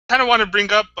kind of want to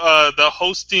bring up the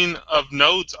hosting of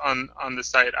nodes on the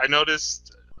site. I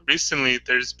noticed recently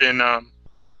there's been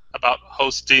about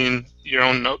hosting your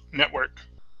own network.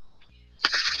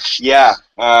 Yeah,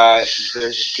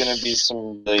 there's going to be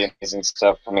some really amazing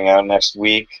stuff coming out next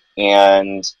week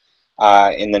and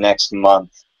in the next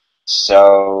month.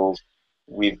 So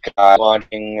we've got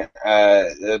launching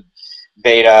the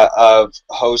beta of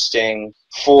hosting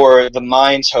for the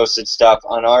Minds hosted stuff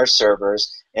on our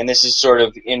servers, and this is sort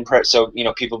of so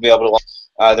people will be able to launch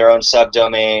their own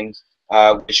subdomain,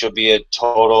 which will be a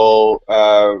total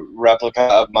replica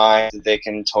of Minds that they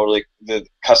can totally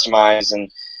customize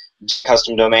and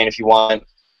custom domain if you want.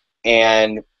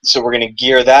 And so we're going to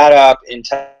gear that up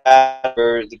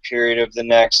for the period of the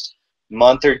next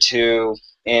month or two,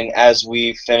 and as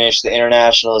we finish the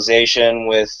internationalization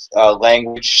with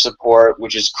language support,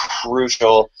 which is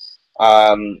crucial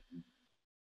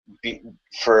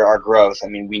for our growth. I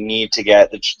mean, we need to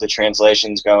get the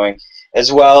translations going,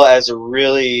 as well as a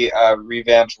really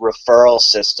revamped referral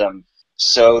system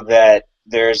so that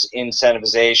there's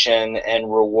incentivization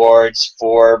and rewards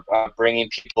for bringing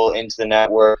people into the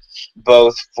network,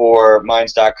 both for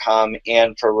Minds.com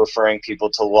and for referring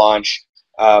people to launch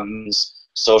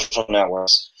social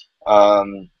networks.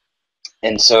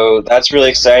 And so that's really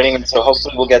exciting, and so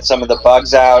hopefully we'll get some of the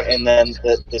bugs out, and then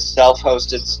the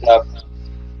self-hosted stuff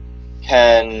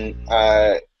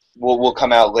will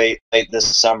come out late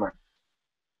this summer.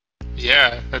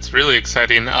 Yeah, that's really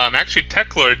exciting. Actually,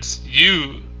 Tech Lords,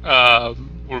 you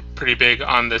were pretty big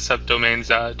on the subdomains.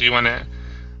 Do you want to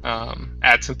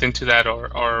add something to that,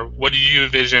 or what do you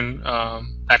envision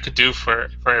that could do for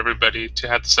everybody to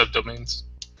have the subdomains?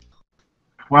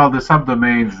 Well, the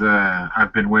subdomains,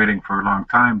 I've been waiting for a long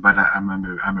time, but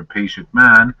I'm a patient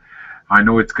man. I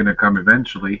know it's going to come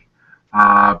eventually,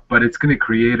 but it's going to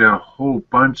create a whole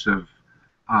bunch of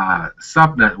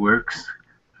subnetworks,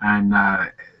 and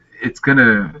it's going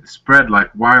to spread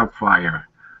like wildfire.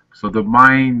 So the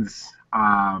Minds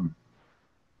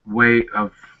way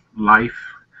of life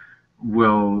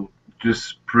will just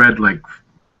spread like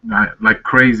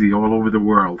crazy all over the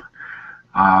world.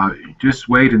 Just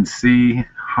wait and see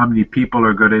how many people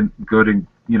are going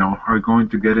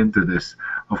to get into this.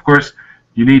 Of course,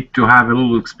 you need to have a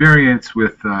little experience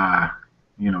with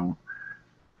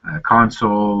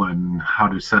console and how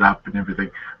to set up and everything,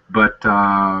 but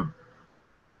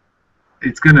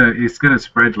it's gonna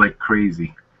spread like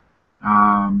crazy.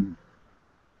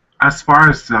 As far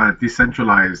as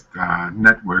decentralized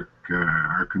network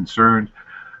are concerned,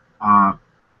 on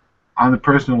a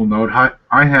personal note,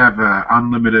 I have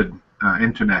unlimited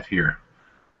internet here,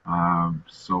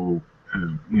 so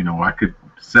I could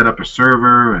set up a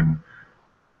server,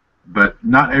 but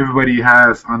not everybody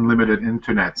has unlimited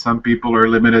internet. Some people are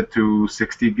limited to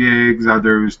 60 gigs,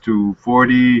 others to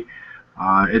 40.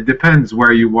 It depends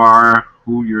where you are,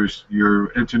 who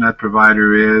your internet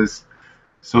provider is.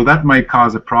 So that might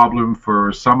cause a problem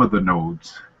for some of the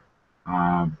nodes.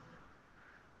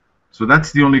 So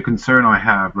that's the only concern I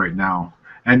have right now,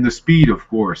 and the speed, of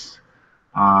course.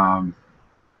 I'm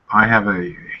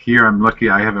lucky.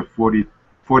 I have a 40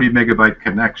 megabyte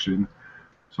connection,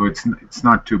 so it's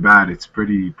not too bad. It's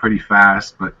pretty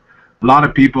fast, but a lot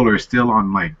of people are still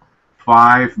on like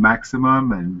 5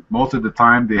 maximum, and most of the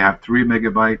time they have 3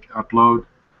 megabyte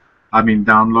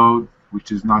download,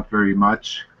 which is not very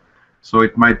much. So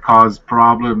it might cause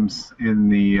problems in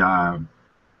the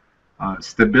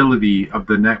stability of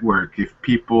the network if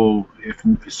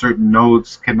certain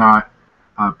nodes cannot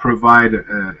provide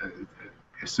a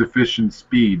sufficient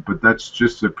speed. But that's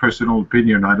just a personal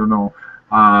opinion. I don't know.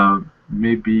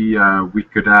 Maybe we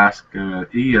could ask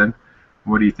Ian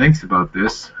what he thinks about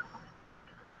this.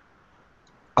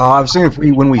 I was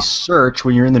thinking when we search,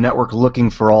 when you're in the network looking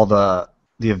for all the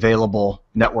available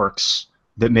networks,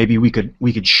 that maybe we could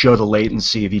show the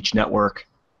latency of each network,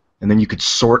 and then you could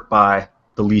sort by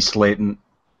the least latent.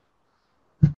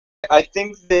 I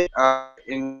think that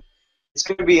it's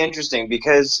going to be interesting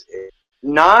because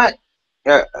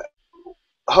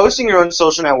hosting your own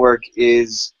social network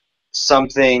is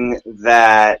something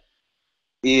that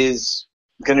is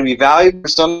going to be valuable for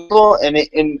some people, and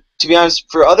to be honest,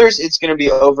 for others, it's going to be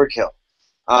overkill.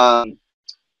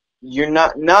 You're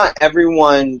not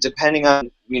everyone, depending on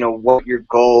what your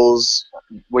goals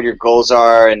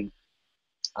are and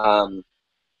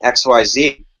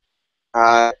XYZ.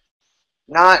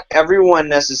 Not everyone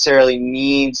necessarily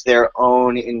needs their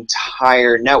own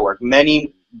entire network.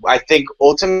 I think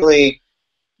ultimately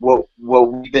what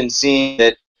we've been seeing,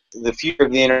 that the future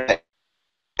of the internet,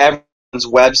 everyone's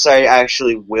website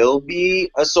actually will be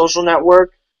a social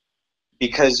network,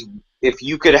 because if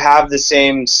you could have the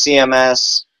same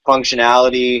CMS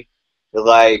functionality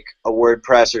like a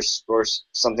WordPress or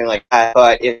something like that,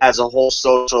 but it has a whole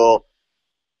social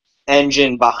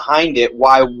engine behind it.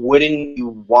 Why wouldn't you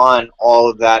want all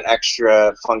of that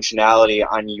extra functionality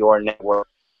on your network?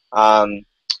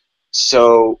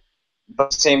 So, but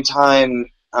at the same time,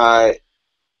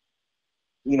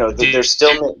 you know, there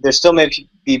still may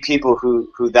be people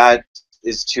who that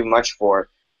is too much for,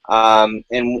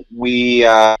 and we.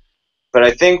 But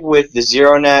I think with the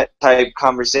ZeroNet type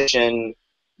conversation,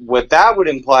 what that would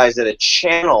imply is that a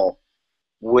channel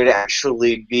would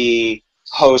actually be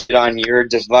hosted on your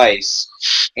device,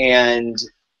 and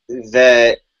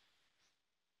that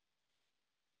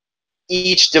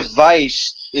each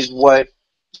device is what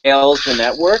scales the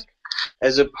network,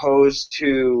 as opposed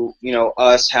to, you know,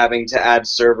 us having to add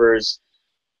servers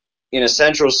in a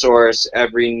central source.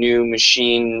 Every new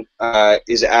machine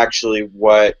is actually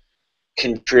what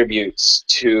contributes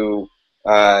to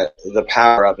the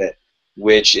power of it,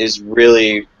 which is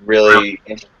really, really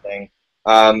interesting.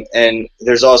 And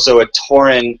there's also a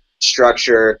torrent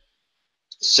structure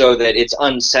so that it's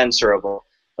uncensorable.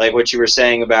 Like what you were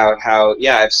saying about how,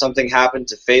 yeah, if something happened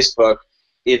to Facebook,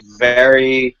 it's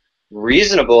very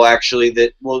reasonable, actually,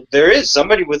 that, well, there is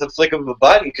somebody with a flick of a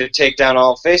button could take down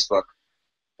all Facebook.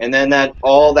 And then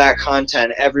all that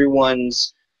content,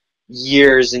 everyone's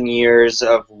years and years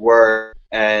of work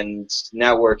and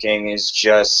networking is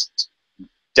just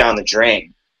down the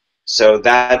drain. So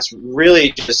that's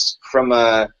really just from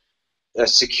a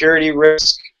security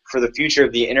risk for the future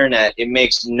of the internet. It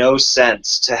makes no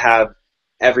sense to have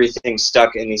everything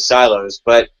stuck in these silos.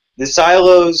 But the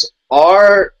silos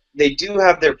they do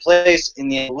have their place in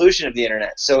the evolution of the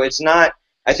internet. So it's not,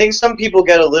 I think some people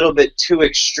get a little bit too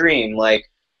extreme, like,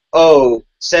 oh,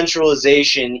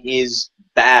 centralization is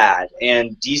bad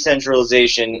and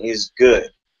decentralization is good.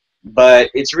 But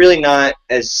it's really not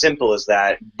as simple as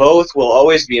that. Both will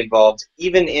always be involved.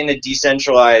 Even in a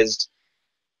decentralized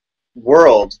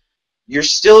world, you're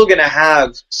still going to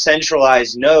have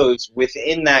centralized nodes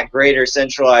within that greater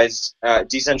centralized,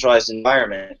 decentralized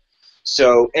environment.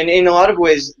 So, and in a lot of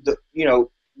ways, you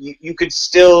know, you could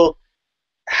still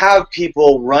have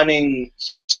people running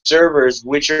servers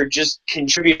which are just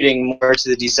contributing more to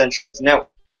the decentralized network.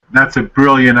 That's a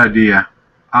brilliant idea.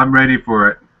 I'm ready for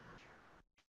it.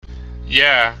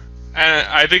 Yeah, and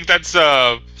I think that's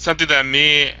something that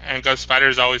me and Ghost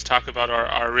Spiders always talk about, or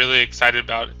are really excited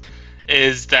about,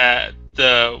 is that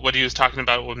what he was talking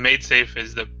about with MadeSafe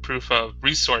is the proof of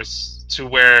resource, to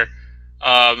where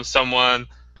someone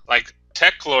like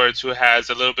Tech Lords, who has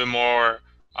a little bit more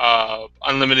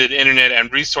unlimited internet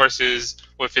and resources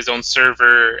with his own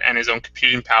server and his own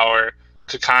computing power,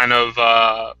 could kind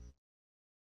of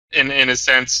in a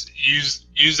sense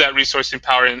use that resourcing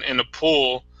power in a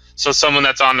pool. So someone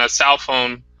that's on a cell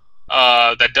phone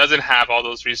that doesn't have all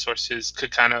those resources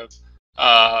could kind of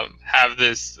have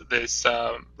this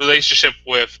relationship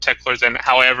with Tech Lords, and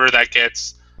however that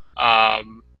gets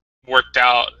worked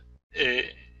out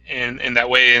in that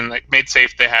way. And like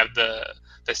MadeSafe, they have the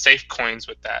safe coins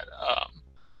with that.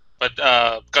 But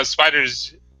Ghost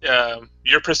Spiders,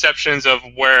 your perceptions of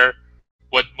what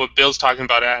Bill's talking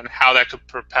about and how that could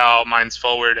propel minds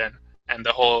forward, and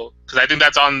the whole, because I think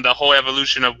that's on the whole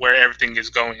evolution of where everything is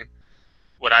going,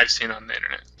 what I've seen on the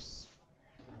internet.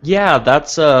 Yeah,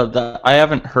 that's I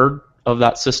haven't heard of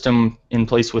that system in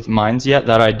place with Minds yet.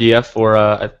 That idea for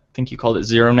I think you called it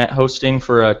ZeroNet hosting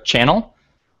for a channel.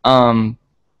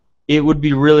 It would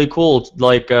be really cool,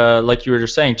 like you were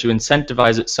just saying, to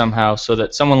incentivize it somehow, so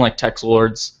that someone like Tech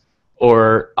Lords,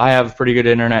 or I have pretty good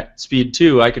internet speed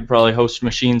too, I could probably host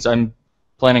machines. I'm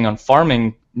planning on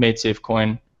farming MadeSafe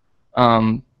coin,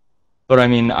 but I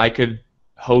mean, I could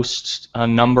host a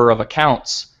number of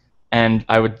accounts, and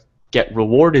I would get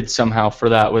rewarded somehow for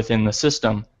that within the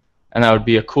system, and that would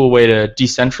be a cool way to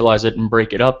decentralize it and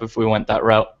break it up if we went that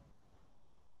route.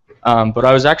 But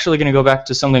I was actually going to go back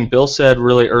to something Bill said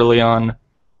really early on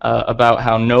about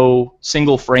how no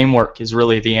single framework is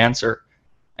really the answer.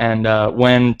 And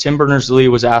when Tim Berners-Lee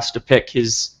was asked to pick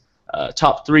his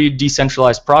top 3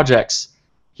 decentralized projects,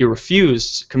 he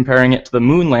refused, comparing it to the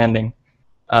moon landing,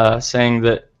 saying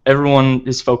that everyone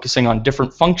is focusing on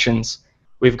different functions.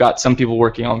 We've got some people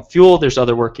working on fuel, there's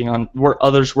others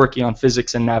working on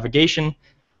physics and navigation.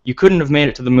 You couldn't have made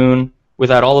it to the moon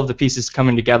without all of the pieces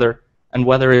coming together. And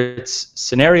whether it's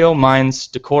Scenario, Minds,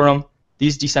 Decorum,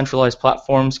 these decentralized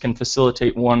platforms can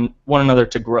facilitate one another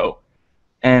to grow.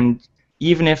 And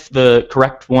even if the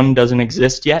correct one doesn't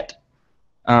exist yet,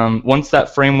 once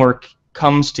that framework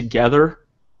comes together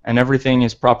and everything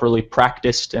is properly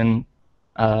practiced and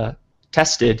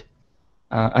tested,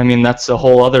 I mean, that's a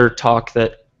whole other talk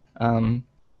that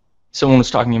someone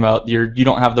was talking about you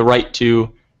don't have the right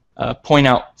to point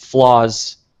out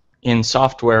flaws in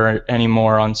software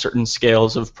anymore on certain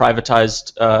scales of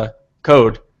privatized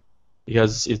code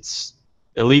because it's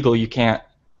illegal. You can't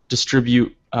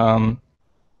distribute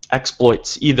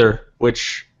exploits either,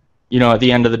 which, at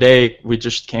the end of the day, we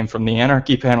just came from the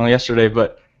anarchy panel yesterday,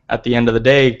 but at the end of the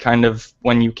day, kind of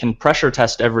when you can pressure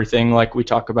test everything, like we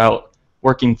talk about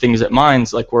working things at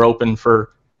Minds, like we're open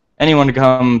for anyone to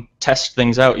come test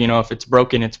things out. If it's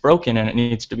broken and it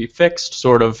needs to be fixed,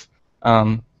 sort of.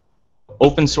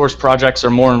 Open source projects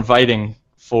are more inviting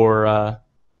for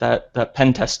that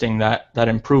pen testing, that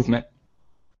improvement.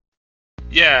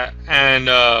 Yeah, and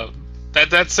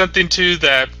that's something too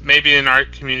that maybe in our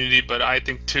community, but I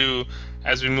think too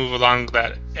as we move along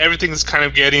that everything's kind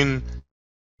of getting,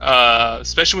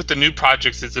 especially with the new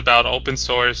projects, it's about open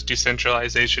source,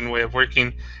 decentralization way of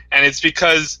working, and it's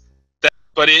because that,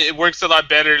 but it works a lot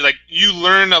better. Like you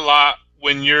learn a lot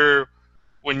when you're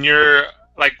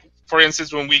like, for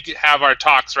instance, when we have our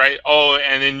talks, right? Oh,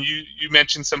 and then you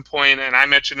mention some point, and I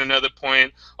mention another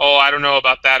point. Oh, I don't know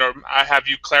about that, or I have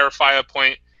you clarify a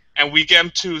point, and we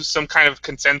get to some kind of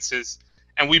consensus,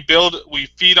 and we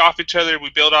feed off each other,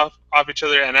 we build off each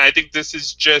other, and I think this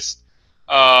is just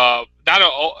not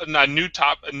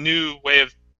a new way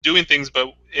of doing things,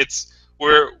 but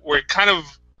we're kind of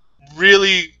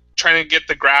really trying to get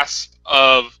the grasp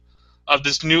of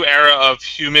this new era of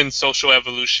human social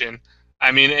evolution.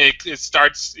 I mean, it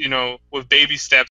starts, with baby steps.